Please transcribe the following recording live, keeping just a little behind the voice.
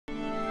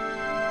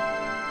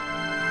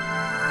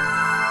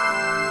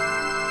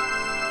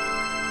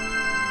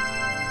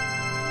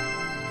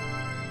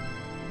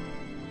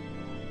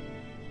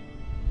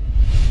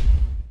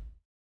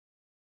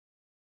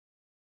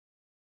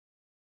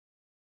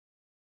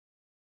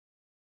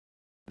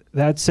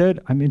that said,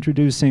 I'm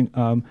introducing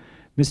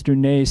Mr.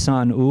 Ne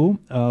San U,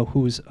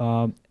 who's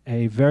a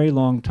very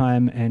long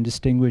time and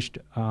distinguished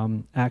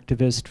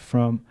activist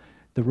from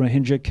the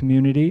Rohingya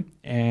community,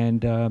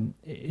 and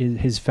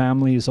his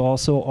family is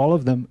also, all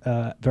of them,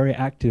 very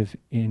active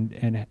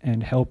in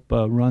and help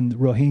run the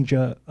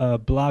Rohingya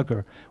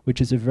Blogger,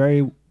 which is a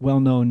very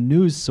well-known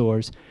news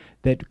source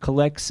that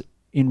collects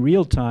in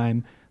real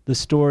time the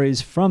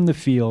stories from the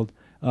field,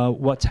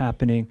 what's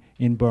happening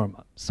in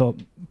Burma. So,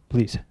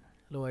 please.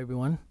 Hello,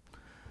 everyone.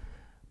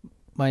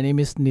 My name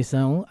is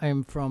Nisang.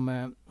 I'm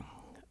from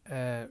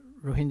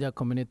Rohingya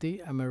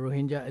community. I'm a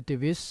Rohingya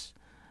activist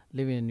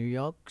living in New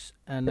York,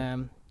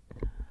 and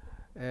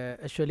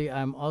actually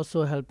I'm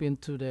also helping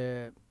to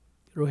the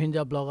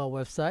Rohingya blogger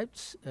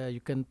websites.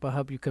 You can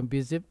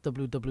visit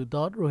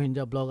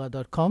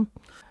www.rohingyablogger.com.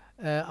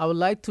 I would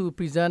like to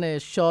present a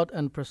short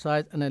and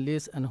precise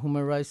analysis on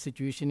human rights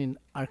situation in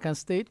Arkan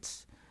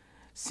states.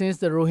 Since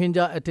the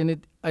Rohingya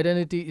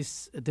identity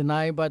is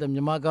denied by the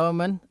Myanmar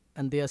government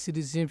and their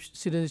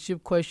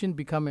citizenship question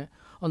become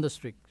on the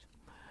street.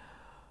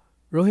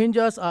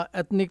 Rohingyas are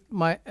ethnic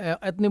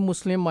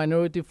Muslim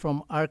minority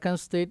from Arkan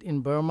state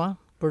in Burma,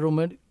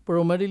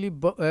 primarily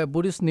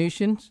Buddhist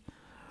nations.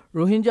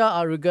 Rohingya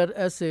are regarded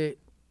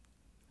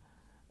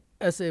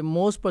as a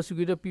most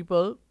persecuted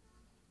people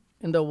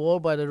in the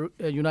world by the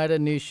United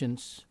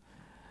Nations.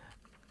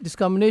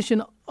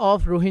 Discrimination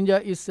of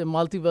Rohingya is a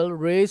multiple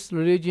race,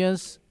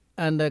 religions,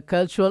 and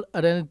cultural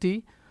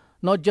identity,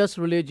 not just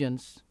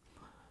religions.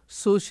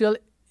 Social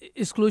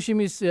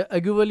exclusion is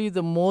arguably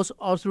the most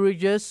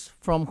outrageous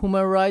from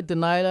human rights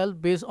denial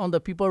based on the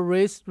people's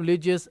race,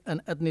 religious,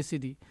 and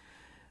ethnicity.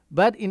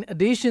 But in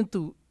addition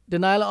to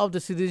denial of the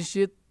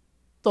citizenship,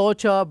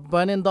 torture,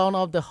 burning down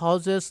of the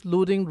houses,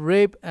 looting,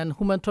 rape, and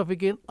human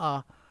trafficking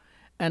are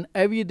an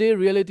everyday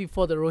reality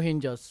for the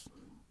Rohingyas.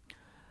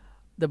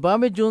 The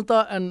Burmese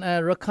junta and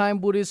Rakhine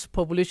Buddhist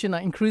population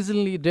are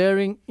increasingly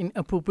daring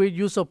inappropriate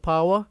use of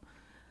power,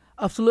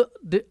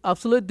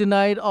 absolute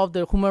denial of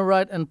their human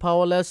rights, and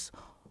powerless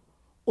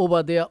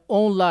over their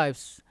own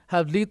lives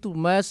have led to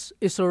mass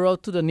exodus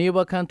to the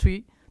neighbor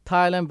country,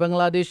 Thailand,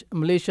 Bangladesh,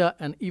 Malaysia,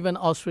 and even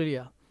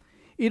Australia.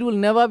 It will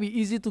never be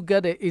easy to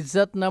get an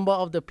exact number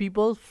of the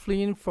people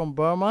fleeing from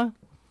Burma,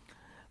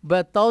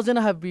 but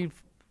thousands have been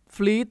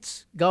fled,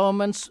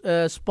 governments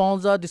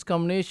sponsor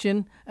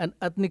discrimination and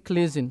ethnic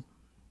cleansing.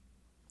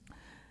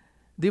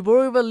 The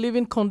horrible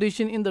living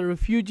condition in the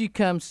refugee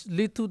camps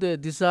lead to the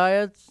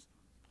desired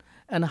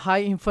and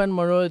high infant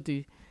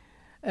mortality.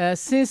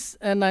 Since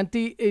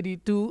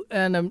 1982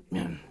 and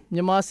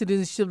Myanmar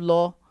citizenship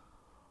law,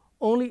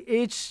 only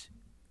 8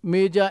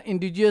 major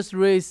indigenous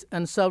race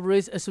and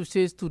sub-race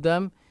associated to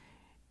them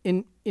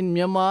in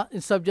Myanmar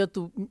is subject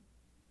to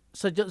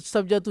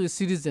a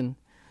citizen.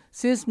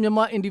 Since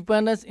Myanmar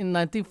independence in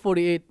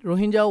 1948,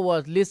 Rohingya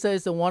was listed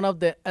as one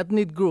of the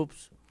ethnic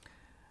groups,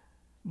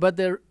 but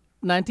the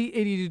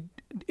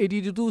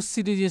 1982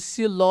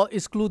 citizenship law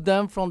excludes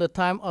them from the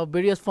time of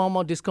various forms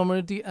of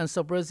discriminatory and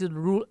suppressive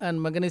rule and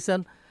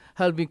mechanism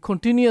have been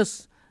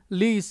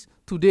continuously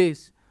to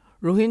days.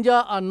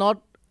 Rohingya are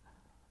not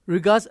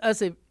regarded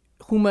as a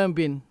human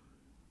being.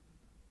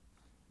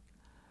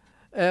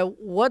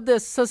 What the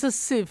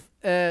successive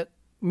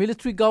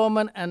military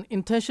government and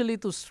intentionally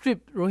to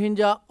strip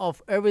Rohingya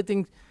of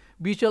everything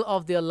vital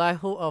of their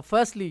livelihood.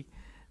 Firstly,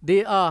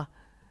 they are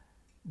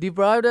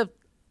deprived of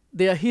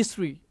their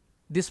history.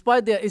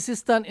 Despite their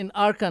existence in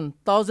Arkan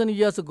 1,000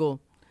 years ago,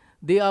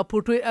 they are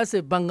portrayed as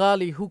a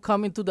Bengali who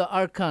come into the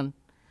Arkan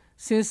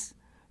since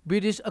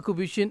British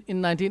occupation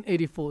in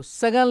 1984.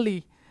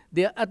 Secondly,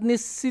 their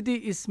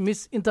ethnicity is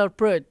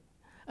misinterpreted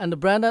and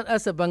branded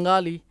as a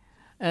Bengali,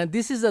 and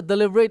this is a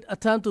deliberate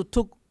attempt to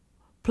took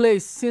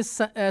place since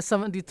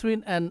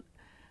 73 and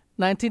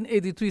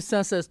 1983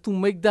 census to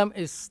make them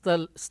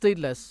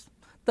stateless.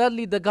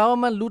 Thirdly, the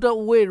government looted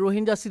away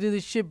Rohingya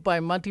citizenship by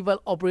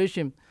multiple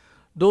operations,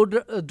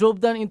 drove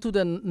them into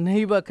the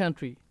neighbor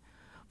country.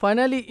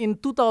 Finally, in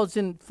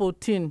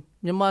 2014,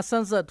 Myanmar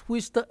census,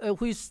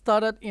 which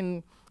started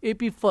in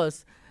April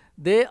 1st,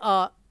 there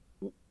are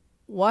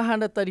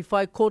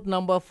 135 code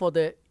number for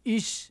the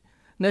each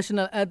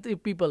national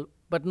ethnic people,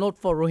 but not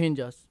for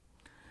Rohingyas.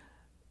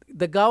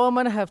 The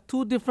government have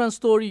 2 different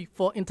stories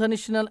for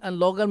international and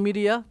local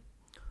media.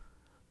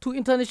 To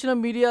international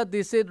media,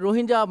 they said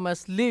Rohingya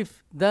must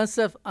live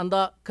themselves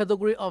under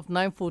category of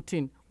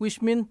 914,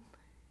 which means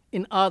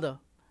in other,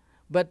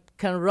 but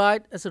can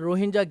write as a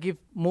Rohingya give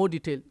more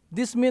detail.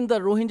 This means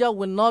that Rohingya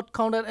will not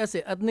counted as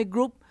an ethnic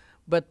group,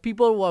 but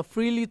people were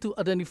freely to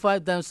identify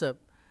themselves.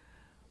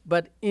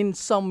 But in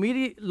some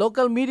media,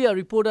 local media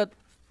reported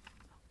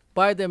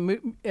by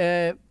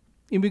the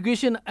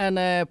immigration and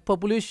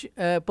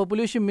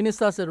population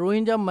minister said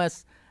Rohingya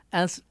must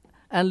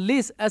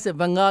enlist as a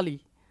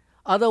Bengali,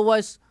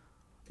 otherwise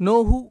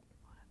know who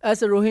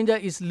as a Rohingya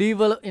is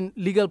liable in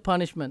legal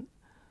punishment.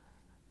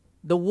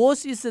 The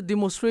worst is a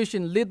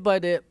demonstration led by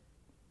the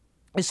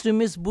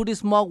extremist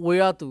Buddhist monk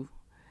Wayatu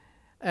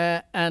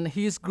and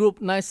his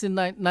group,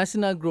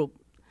 National Group.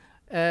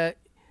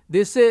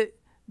 They say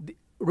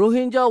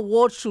Rohingya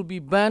votes should be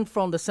banned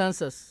from the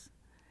census.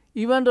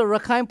 Even the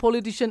Rakhine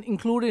politicians,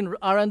 including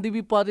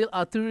RNDB party,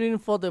 are threatening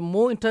for the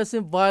more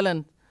intensive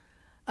violence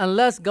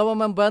unless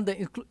government ban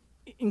the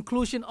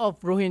inclusion of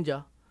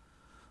Rohingya.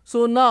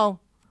 So now,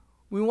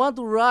 we want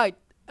to write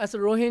as a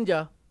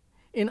Rohingya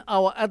in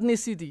our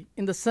ethnicity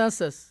in the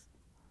census,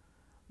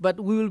 but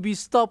we will be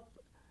stopped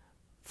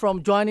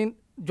from joining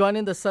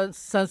the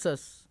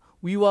census.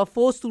 We were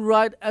forced to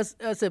write as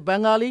a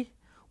Bengali.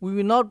 We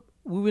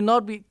will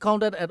not be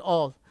counted at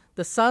all.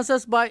 The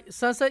census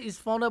is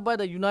founded by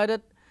the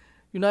United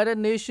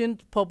Nations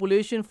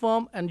Population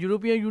Fund and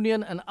European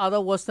Union and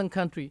other Western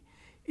countries.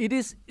 It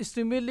is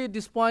extremely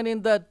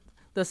disappointing that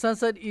the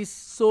census is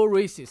so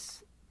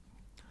racist.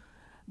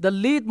 The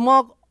lead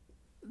mark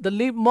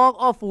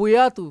of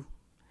Wayatu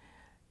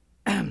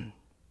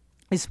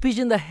is speech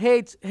in the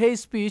hate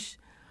speech.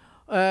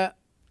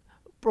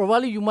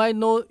 Probably you might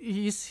know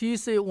he's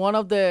one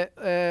of the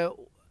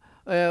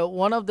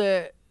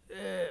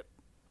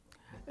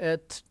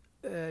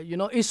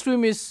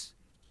extremists,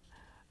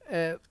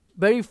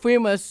 very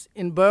famous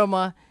in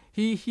Burma.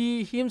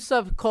 He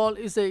himself called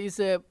is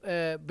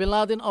a Bin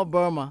Laden of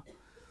Burma.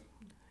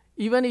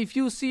 Even if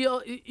you see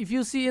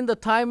in the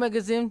Thai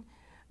magazine,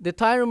 the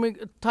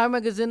Thai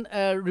magazine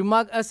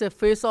remarked as a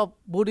face of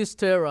Buddhist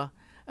terror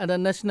and the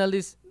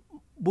nationalist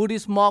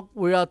Buddhist mock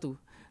Wayatu.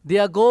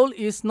 Their goal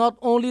is not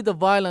only the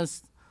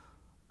violence,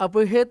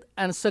 apartheid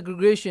and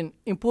segregation,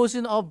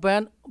 imposition of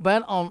ban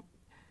on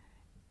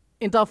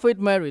interfaith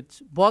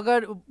marriage,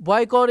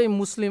 boycotting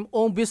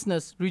Muslim-owned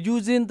business,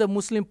 reducing the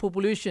Muslim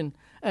population,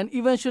 and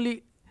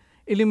eventually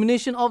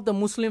elimination of the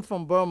Muslim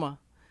from Burma.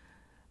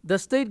 The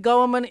state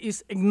government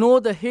is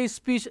ignored the hate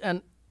speech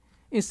and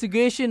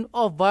instigation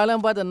of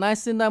violence by the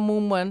 1999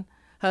 movement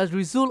has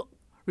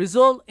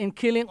resulted in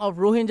killing of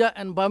Rohingya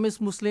and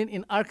Burmese Muslims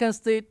in Arkan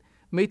State,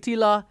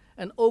 Meitila,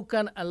 and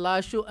Okan and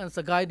Lashu and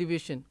Sagai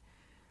division.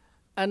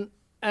 And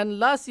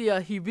last year,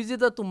 he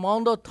visited to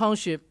Maundo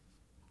Township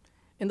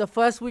in the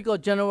first week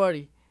of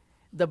January,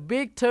 the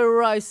big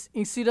terrorized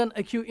incident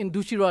occurred in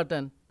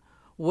Dushiratan,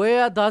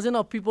 where dozens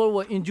of people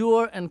were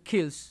injured and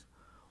killed.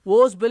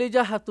 Most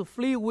villagers had to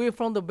flee away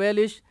from the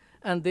village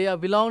and their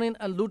belongings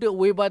and looted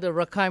away by the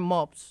Rakhine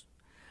mobs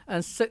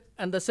and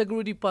the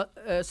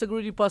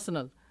security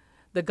personnel.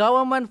 The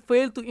government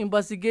failed to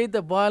investigate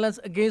the violence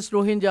against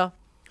Rohingya,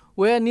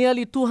 where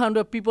nearly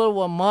 200 people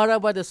were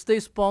murdered by the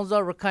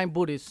state-sponsored Rakhine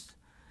Buddhists.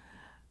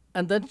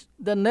 And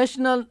the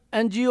national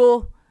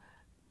NGO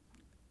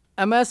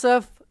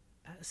MSF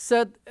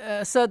said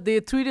they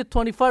treated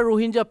 25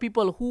 Rohingya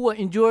people who were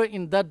injured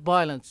in that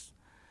violence.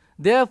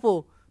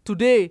 Therefore,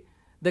 today,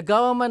 the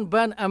government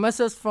banned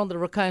MSF from the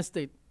Rakhine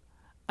State,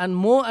 and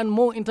more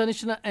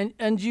international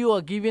NGO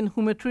are giving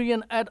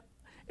humanitarian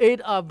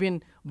aid are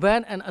being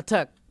banned and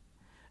attacked.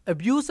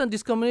 Abuse and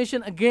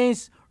discrimination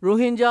against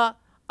Rohingya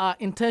are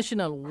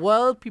intentional,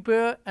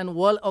 well-prepared, and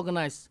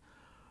well-organized.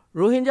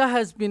 Rohingya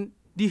has been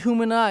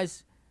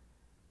dehumanized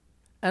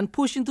and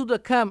pushed into the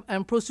camp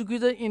and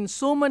persecuted in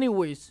so many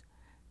ways.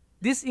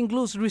 This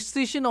includes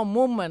restriction of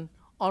movement,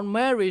 on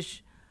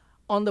marriage,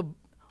 on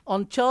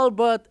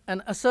childbirth,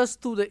 and access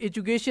to the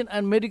education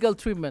and medical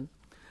treatment.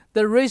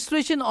 The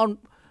restriction on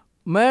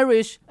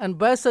marriage and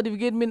birth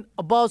certificate means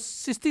about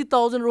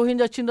 60,000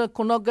 Rohingya children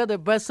could not get a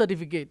birth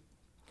certificate.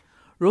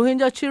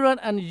 Rohingya children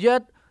and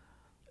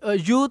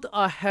youth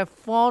have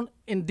found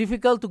it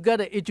difficult to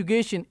get an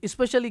education,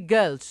 especially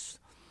girls.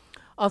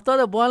 After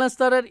the violence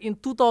started in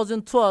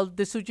 2012,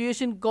 the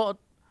situation got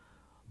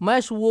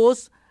much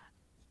worse,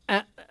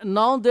 and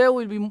now there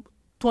will be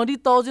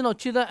 20,000 of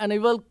children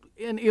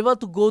unable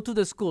to go to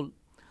the school.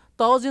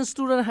 1,000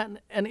 students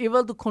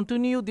unable to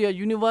continue their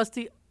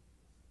university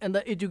and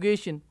the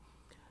education.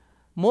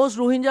 Most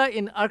Rohingya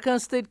in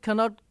Arkan State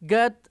cannot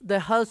get the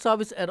health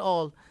service at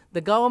all.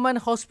 The government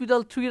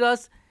hospital treat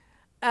us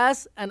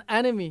as an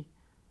enemy.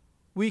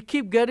 We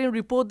keep getting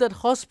report that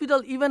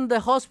even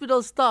the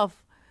hospital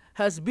staff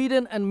has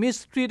beaten and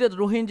mistreated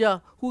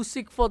Rohingya who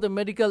seek for the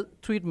medical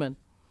treatment.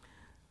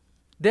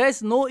 There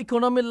is no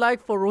economic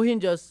life for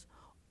Rohingyas.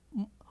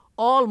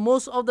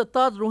 Most of the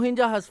third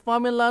Rohingya has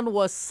farming land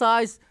was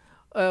sized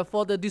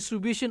for the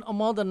distribution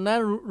among the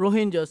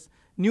non-Rohingyas,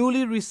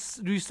 newly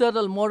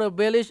resettled model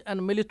village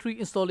and military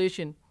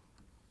installation.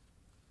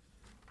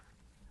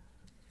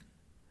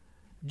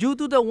 Due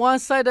to the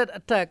one-sided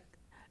attack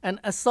and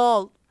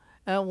assault,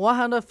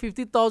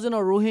 150,000 of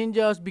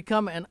Rohingyas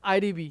become an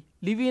IDP,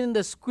 living in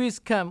the squeeze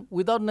camp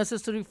without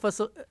necessary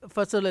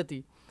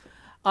facility.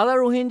 Other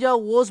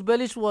Rohingya worst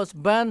village was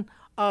banned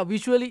are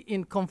visually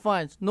in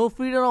confines, no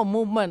freedom of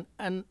movement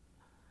and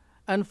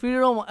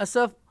freedom of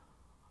access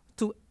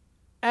to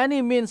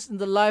any means in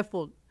the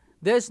livelihood.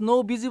 There is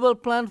no visible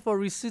plan for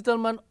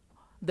resettlement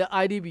the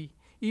IDP.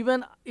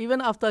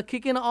 Even after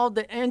kicking out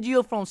the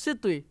NGO from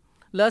Sitwe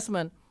last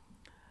month,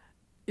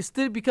 it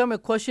still become a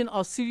question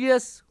of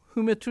serious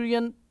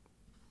humanitarian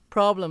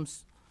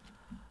problems.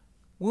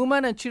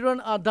 Women and children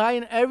are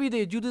dying every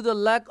day due to the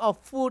lack of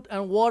food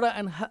and water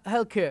and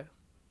health care.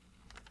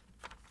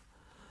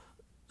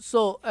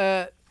 So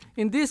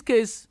in this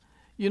case,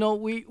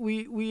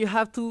 we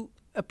have to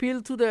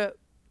appeal to the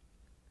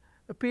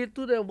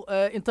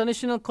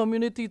international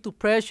community to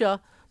pressure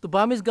the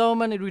Burmese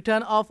government in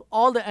return of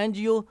all the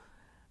NGO.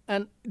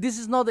 And this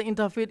is not the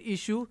interfaith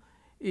issue.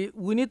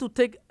 We need to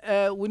take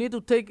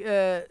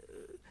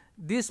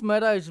this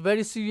matter is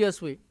very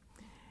serious way.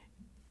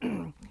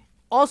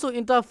 Also,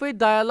 interfaith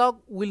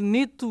dialogue will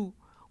need to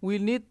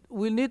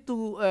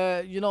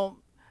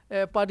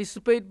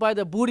participate by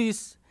the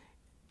Buddhists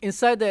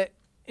inside the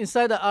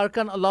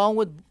Arkan along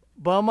with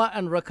Burma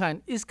and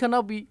Rakhine. It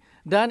cannot be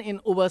done in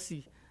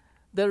overseas.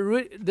 The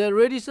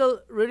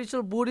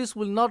radical Buddhists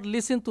will not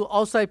listen to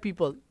outside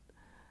people.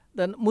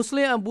 Then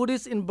Muslim and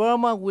Buddhists in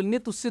Burma will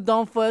need to sit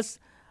down first,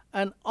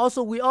 and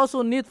also we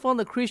also need from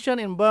the Christian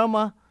in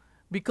Burma,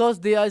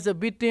 because there is a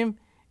victim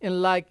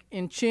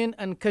in Chin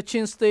and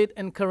Kachin state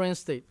and Karen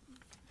state.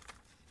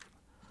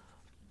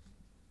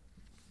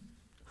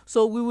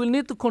 So we will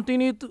need to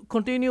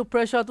continue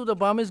pressure to the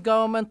Burmese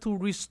government to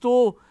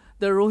restore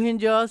the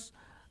Rohingyas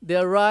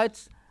their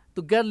rights,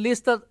 to get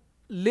listed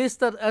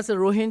as a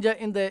Rohingya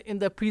in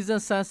the prison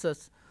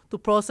census, to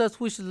process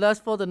which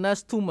lasts for the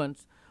next 2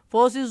 months.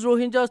 Forces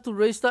Rohingyas to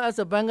register as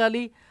a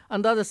Bengali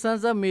under the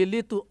census may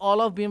lead to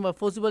all of being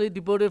forcibly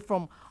deported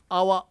from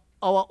our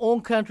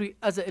own country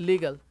as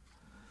illegal.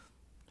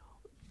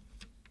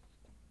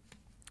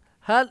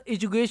 Health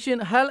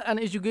and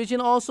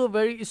education also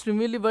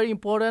extremely very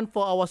important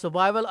for our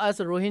survival as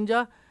a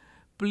Rohingya.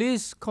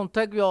 Please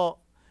contact your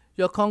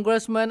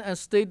congressman and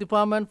State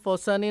Department for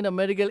sending a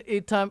medical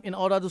aid time in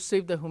order to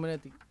save the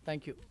humanity.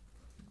 Thank you.